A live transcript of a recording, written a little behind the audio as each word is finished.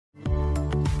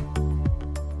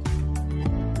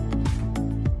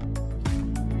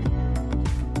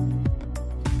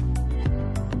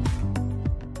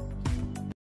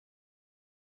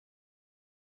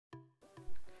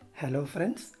Hello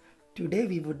friends, today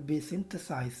we would be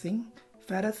synthesizing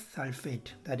ferrous sulfate,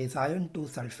 that is iron 2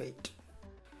 sulfate.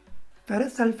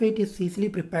 Ferrous sulfate is easily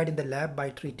prepared in the lab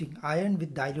by treating iron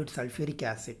with dilute sulfuric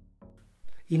acid.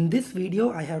 In this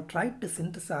video I have tried to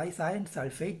synthesize iron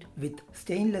sulfate with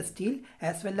stainless steel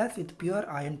as well as with pure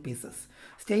iron pieces.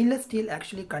 Stainless steel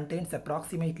actually contains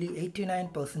approximately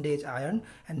 89% iron,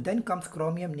 and then comes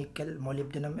chromium, nickel,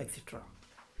 molybdenum, etc.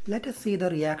 Let us see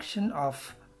the reaction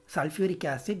of sulfuric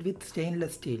acid with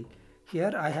stainless steel.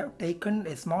 Here I have taken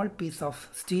a small piece of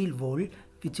steel wool,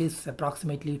 which is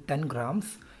approximately 10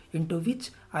 grams, into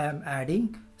which I am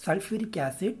adding sulfuric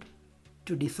acid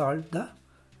to dissolve the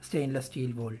stainless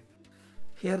steel wool.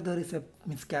 Here there is a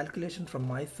miscalculation from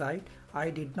my side. I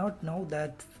did not know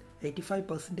that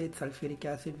 85% sulfuric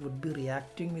acid would be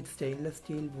reacting with stainless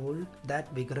steel wool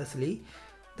that vigorously.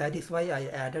 That is why I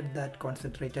added that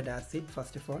concentrated acid.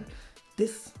 First of all,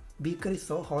 this beaker is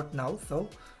so hot now, so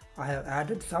I have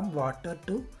added some water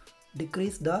to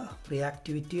decrease the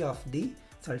reactivity of the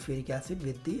sulfuric acid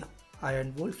with the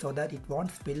iron wool so that it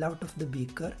won't spill out of the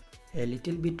beaker. A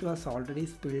little bit was already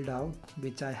spilled out,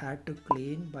 which I had to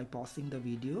clean by pausing the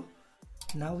video.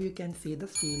 Now you can see the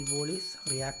steel wool is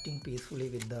reacting peacefully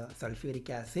with the sulfuric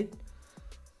acid.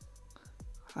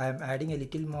 I am adding a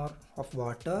little more of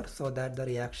water so that the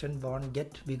reaction won't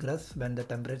get vigorous when the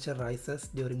temperature rises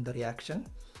during the reaction.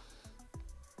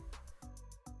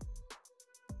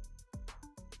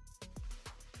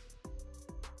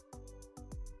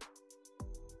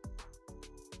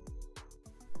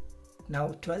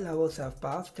 Now 12 hours have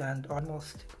passed and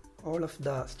almost all of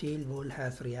the steel wool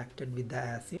has reacted with the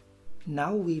acid.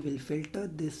 Now we will filter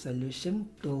this solution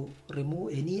to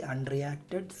remove any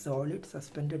unreacted solid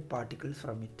suspended particles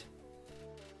from it.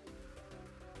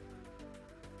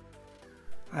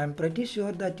 I am pretty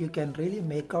sure that you can really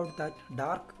make out that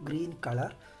dark green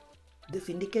color. This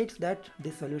indicates that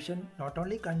this solution not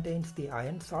only contains the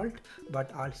iron salt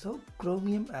but also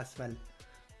chromium as well.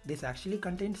 This actually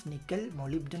contains nickel,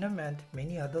 molybdenum and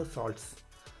many other salts.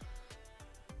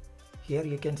 Here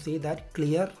you can see that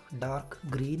clear dark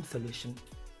green solution.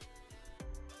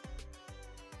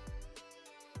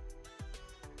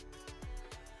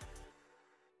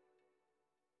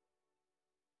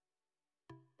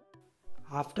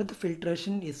 After the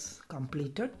filtration is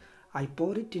completed, I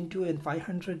pour it into a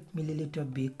 500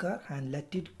 milliliter beaker and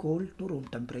let it cool to room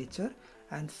temperature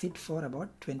and sit for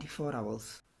about 24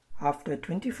 hours. After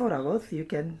 24 hours, you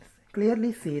can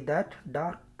clearly see that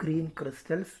dark green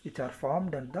crystals which are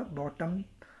formed at the bottom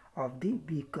of the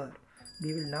beaker.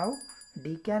 We will now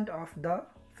decant off the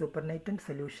supernatant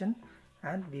solution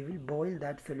and we will boil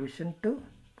that solution to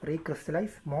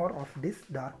recrystallize more of these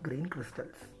dark green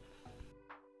crystals.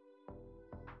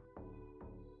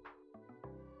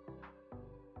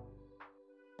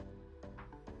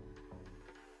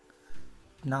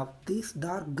 Now these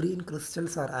dark green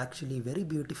crystals are actually very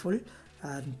beautiful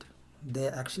and they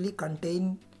actually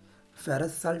contain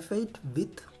ferrous sulfate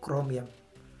with chromium,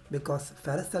 because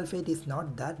ferrous sulfate is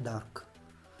not that dark.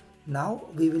 Now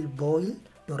we will boil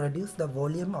to reduce the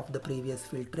volume of the previous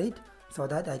filtrate so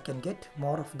that I can get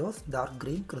more of those dark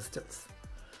green crystals.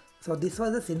 So this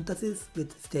was the synthesis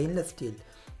with stainless steel.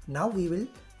 Now we will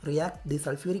react the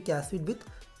sulfuric acid with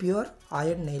pure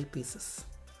iron nail pieces.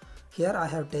 Here I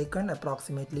have taken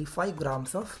approximately 5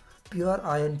 grams of pure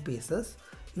iron pieces,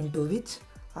 into which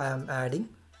I am adding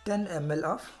 10 ml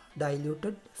of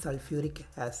diluted sulfuric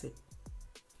acid.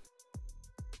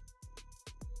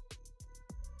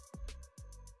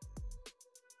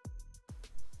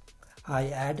 I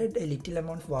added a little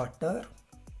amount of water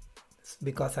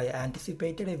because I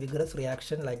anticipated a vigorous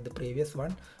reaction like the previous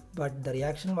one, but the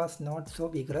reaction was not so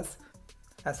vigorous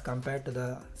as compared to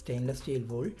the stainless steel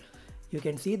wool. You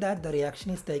can see that the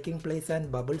reaction is taking place and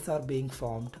bubbles are being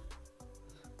formed.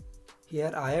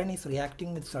 Here iron is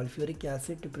reacting with sulfuric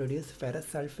acid to produce ferrous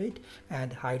sulfate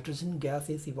and hydrogen gas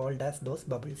is evolved as those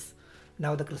bubbles.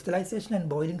 Now the crystallization and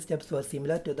boiling steps were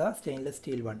similar to the stainless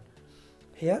steel one.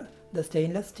 Here the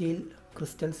stainless steel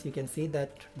crystals, you can see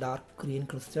that dark green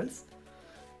crystals,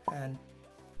 and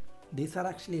these are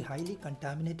actually highly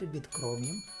contaminated with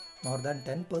chromium. More than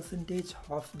 10%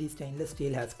 of the stainless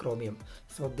steel has chromium.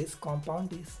 So this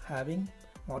compound is having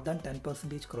more than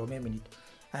 10% chromium in it.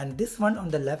 And this one on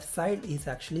the left side is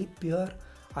actually pure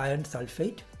iron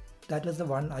sulfate. That was the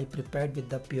one I prepared with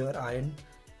the pure iron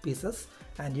pieces.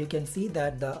 And you can see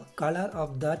that the color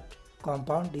of that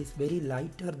compound is very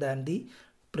lighter than the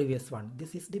previous one.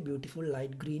 This is the beautiful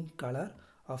light green color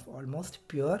of almost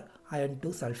pure iron 2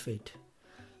 sulfate.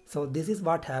 So this is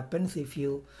what happens if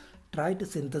you try to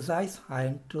synthesize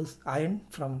iron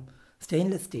from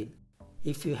stainless steel.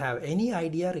 If you have any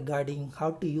idea regarding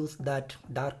how to use that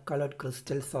dark colored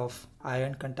crystals of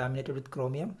iron contaminated with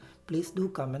chromium, please do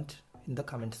comment in the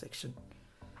comment section.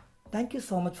 Thank you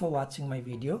so much for watching my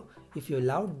video. If you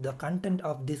loved the content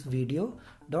of this video,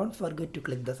 don't forget to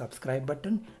click the subscribe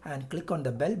button and click on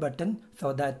the bell button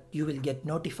so that you will get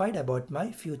notified about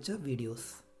my future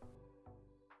videos.